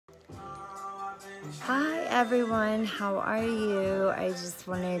Hi everyone, how are you? I just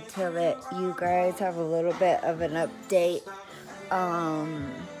wanted to let you guys have a little bit of an update.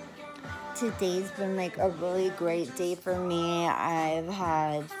 Today's been like a really great day for me. I've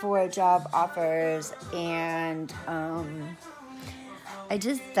had 4 job offers and I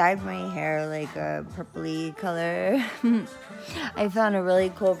just dyed my hair like a purpley color. I found a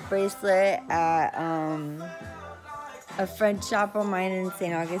really cool bracelet at a French shop of mine in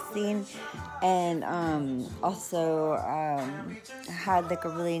St. Augustine, and also had like a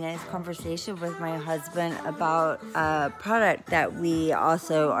really nice conversation with my husband about a product that we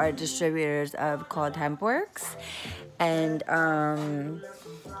also are distributors of called HempWorks. And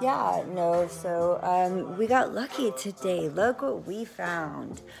we got lucky today. Look what we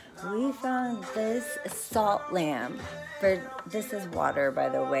found. We found this salt lamp. This is water, by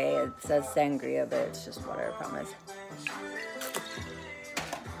the way. It says sangria, but it's just water, I promise.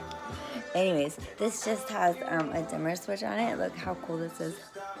 Anyways, this just has a dimmer switch on it. Look how cool this is.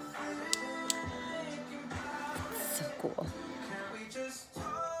 It's so cool.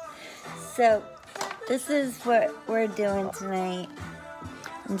 So, this is what we're doing tonight.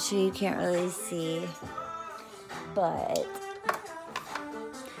 I'm sure you can't really see, but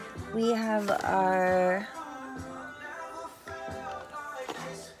we have our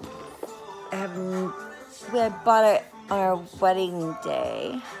we had bought it on our wedding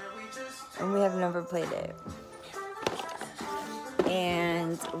day, and we have never played it.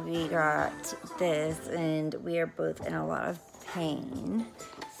 And we got this, and we are both in a lot of pain.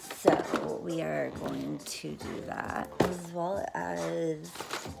 So we are going to do that, as well as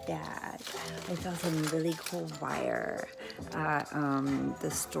that. I found some really cool wire at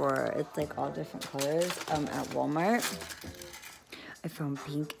the store. It's like all different colors at Walmart. I found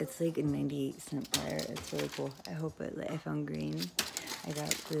pink. It's like a 98-cent wire. It's really cool. I hope it. I found green. I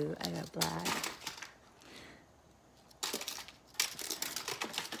got blue. I got black.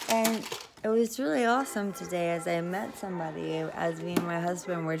 And it was really awesome today as I met somebody. As me and my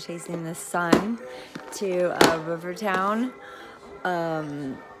husband were chasing the sun to Rivertown,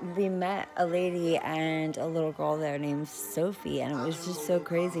 we met a lady and a little girl there named Sophie, and it was just so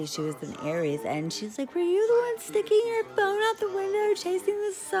crazy. She was an Aries, and she's like, "Were you the one sticking your phone out the window chasing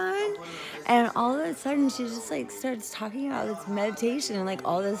the sun?" And all of a sudden she just like starts talking about this meditation and like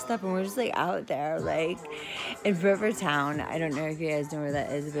all this stuff, and we're just like out there like in Rivertown. I don't know if you guys know where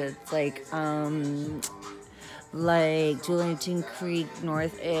that is, but it's like Julington Creek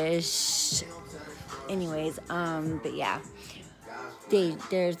north-ish. Anyways, but yeah.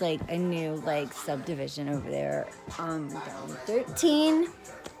 There's like a new like subdivision over there down 13,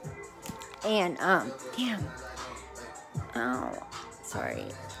 and damn, oh,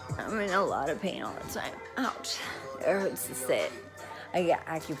 sorry, I'm in a lot of pain all the time. Ouch, it hurts to sit. I get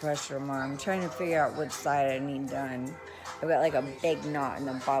acupressure tomorrow. I'm trying to figure out which side I need done. I've got like a big knot in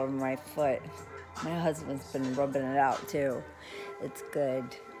the bottom of my foot. My husband's been rubbing it out too. It's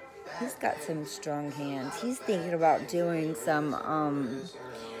good. He's got some strong hands. He's thinking about doing some,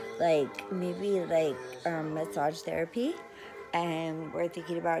 massage therapy. And we're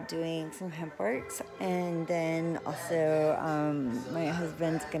thinking about doing some HempWorks. And then also, my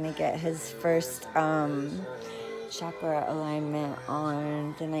husband's going to get his first chakra alignment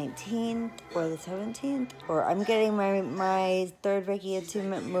on the 19th or the 17th. Or I'm getting my third Reiki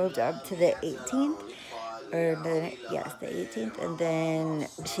attunement moved up to the 18th. The 18th, and then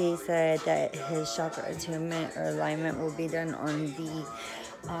she said that his chakra attunement or alignment will be done on the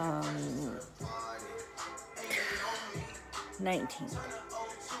 19th.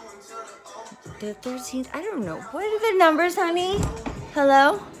 The 13th, I don't know. What are the numbers, honey?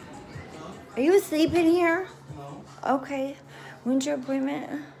 Hello? Are you asleep in here? No. Okay. When's your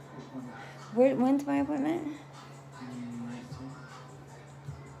appointment? When's my appointment?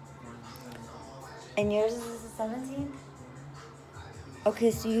 And yours is the 17th?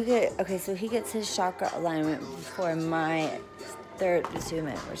 Okay, so he gets his chakra alignment before my third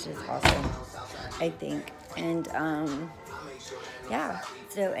attunement, which is awesome, I think. And, yeah.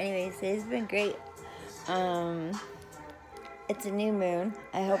 So anyways, today's been great. It's a new moon.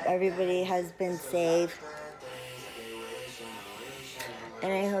 I hope everybody has been safe.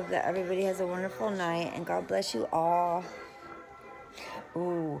 And I hope that everybody has a wonderful night, and God bless you all.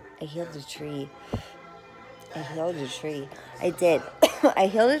 Ooh, I healed a tree. I did. I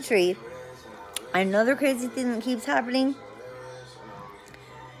healed a tree. Another crazy thing that keeps happening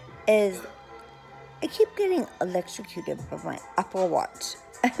is I keep getting electrocuted by my Apple Watch.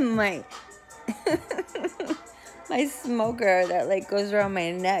 my smoker that like goes around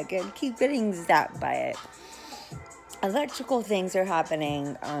my neck. I keep getting zapped by it. electrical things are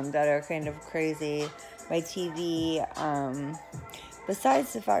happening that are kind of crazy. My TV,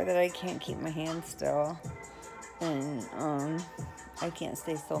 besides the fact that I can't keep my hands still, and I can't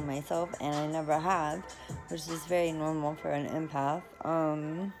stay still myself, and I never have, which is very normal for an empath.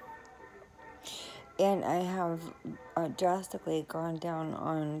 And I have drastically gone down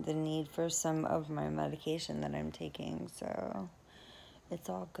on the need for some of my medication that I'm taking, so it's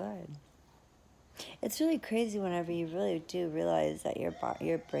all good. It's really crazy whenever you really do realize that your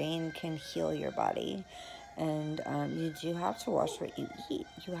brain can heal your body. And you do have to watch what you eat.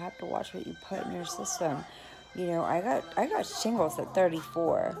 You have to watch what you put in your system. You know, I got shingles at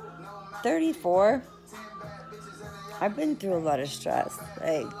 34. 34? I've been through a lot of stress.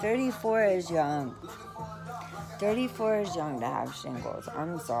 Like, 34 is young. 34 is young to have shingles.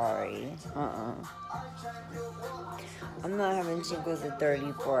 I'm sorry. I'm not having shingles at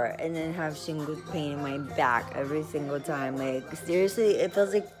 34 and then have shingles pain in my back every single time. Like, seriously, it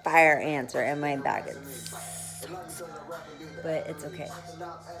feels like fire ants are in my back. It sucks. But it's okay.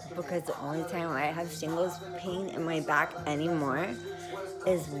 Because the only time I have shingles pain in my back anymore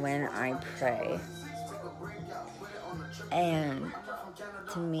is when I pray. And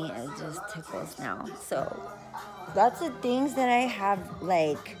to me, it just tickles now. So, lots of things that I have,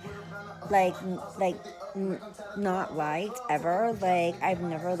 not liked ever. Like, I've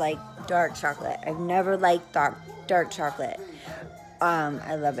never liked dark chocolate. I've never liked dark chocolate.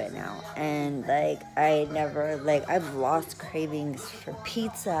 I love it now. And, like, I've lost cravings for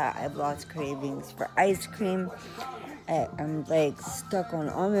pizza. I've lost cravings for ice cream. I'm, like, stuck on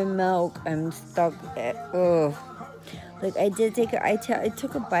almond milk. I'm stuck at, Like, I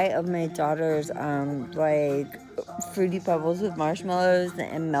took a bite of my daughter's, Fruity Pebbles with marshmallows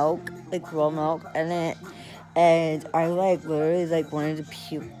and milk, like real milk in it. And I, literally, wanted to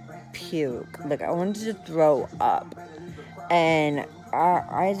puke. Like, I wanted to throw up. And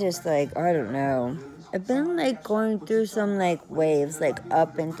I just, I don't know. I've been, going through some, waves,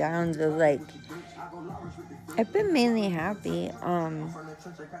 up and downs of, I've been mainly happy.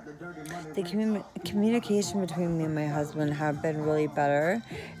 The communication between me and my husband have been really better.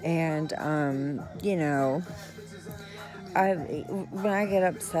 And, when I get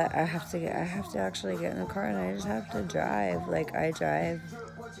upset, I have to actually get in the car and I just have to drive. I drive.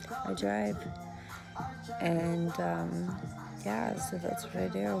 And, so that's what I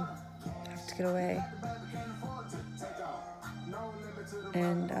do. I have to get away.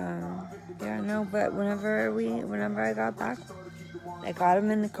 And, but whenever I got back, I got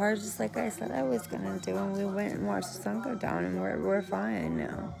him in the car just like I said I was gonna do, and we went and watched the sun go down, and we're fine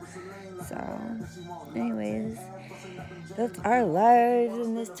now. So, anyways, that's our lives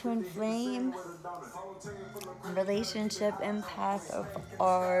in this twin flame relationship empath of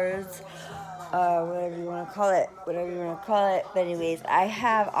ours. Whatever you want to call it. But anyways, I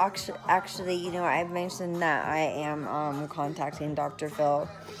have actually, I mentioned that I am contacting Dr. Phil.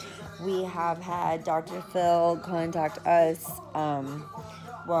 We have had Dr. Phil contact us.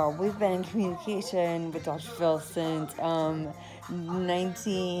 We've been in communication with Dr. Phil since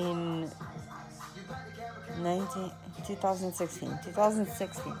 2016.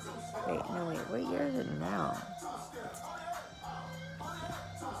 2016. Wait, what year is it now?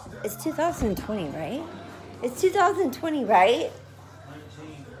 It's 2020, right? It's 2020, right?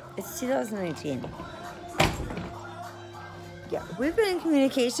 It's 2019. Yeah, we've been in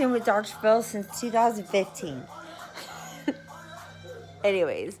communication with Dr. Phil since 2015.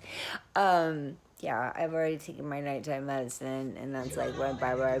 Anyways, I've already taken my nighttime medicine, and that's went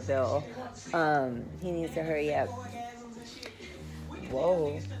by my bill. He needs to hurry up.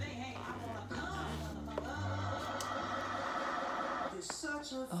 Whoa.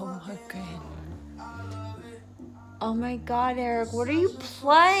 Oh my god. Oh my god, Eric, what are you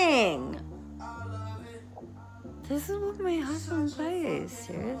playing? This is what my husband plays,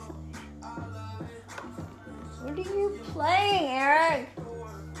 seriously? What are you playing, Eric?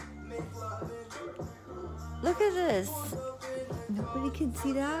 Look at this. Nobody can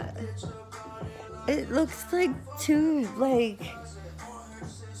see that? It looks like two,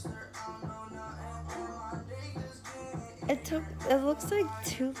 It looks like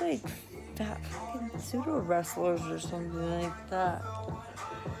two, fat fucking pseudo wrestlers or something like that.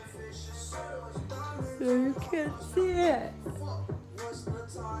 You can't see it.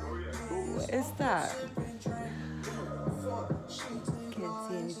 What is that? Can't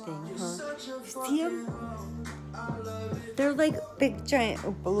see anything, huh? You see them? They're like big giant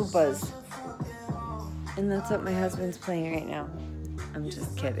Oompa. And that's what my husband's playing right now. I'm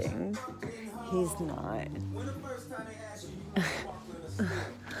just kidding. He's not.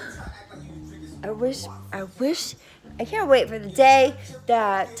 I can't wait for the day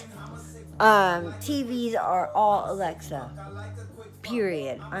that TVs are all Alexa.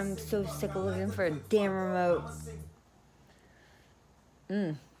 Period. I'm so sick of looking for a damn remote.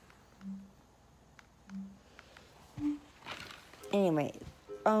 Anyway,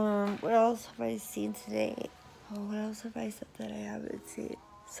 what else have I seen today? Oh, what else have I said that I haven't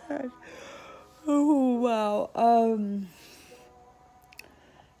said? Oh, wow.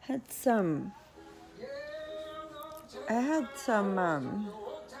 I had some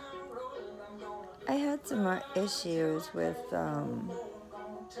issues with,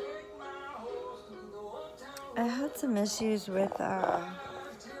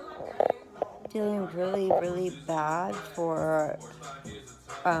 feeling really, really bad for,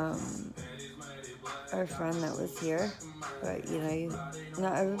 our friend that was here. But,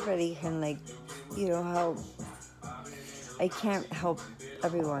 not everybody can, help. I can't help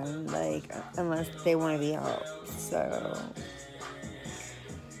everyone, unless they want to be helped. So,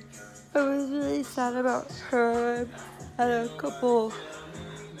 I was really sad about her. I had a couple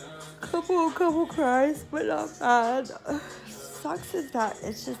cries, but not bad. Sucks is that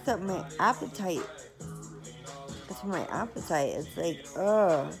it's just that my appetite. It's my appetite. It's like,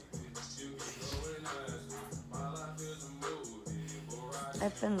 ugh.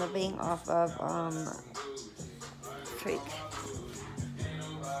 I've been living off of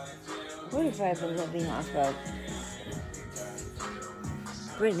what have I been living off of?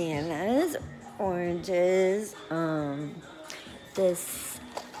 Bananas, oranges, this,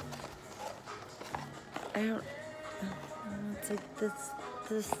 I don't,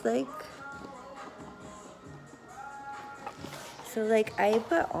 it's like so I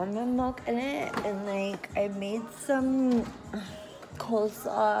put almond milk in it, and I made some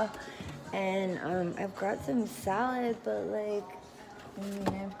coleslaw, and I've got some salad, but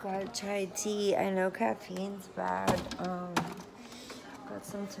I've got chai tea. I know caffeine's bad. Got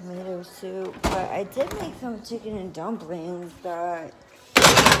some tomato soup, but I did make some chicken and dumplings that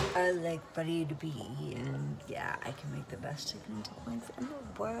I like Buddy to be eaten. Yeah, I can make the best chicken and dumplings in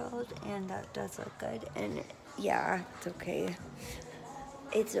the world, and that does look good. And yeah, it's okay.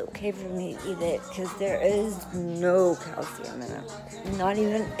 It's okay for me to eat it because there is no calcium in it, not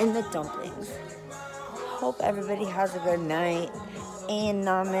even in the dumplings. Hope everybody has a good night and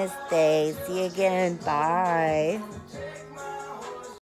namaste. See you again. Bye.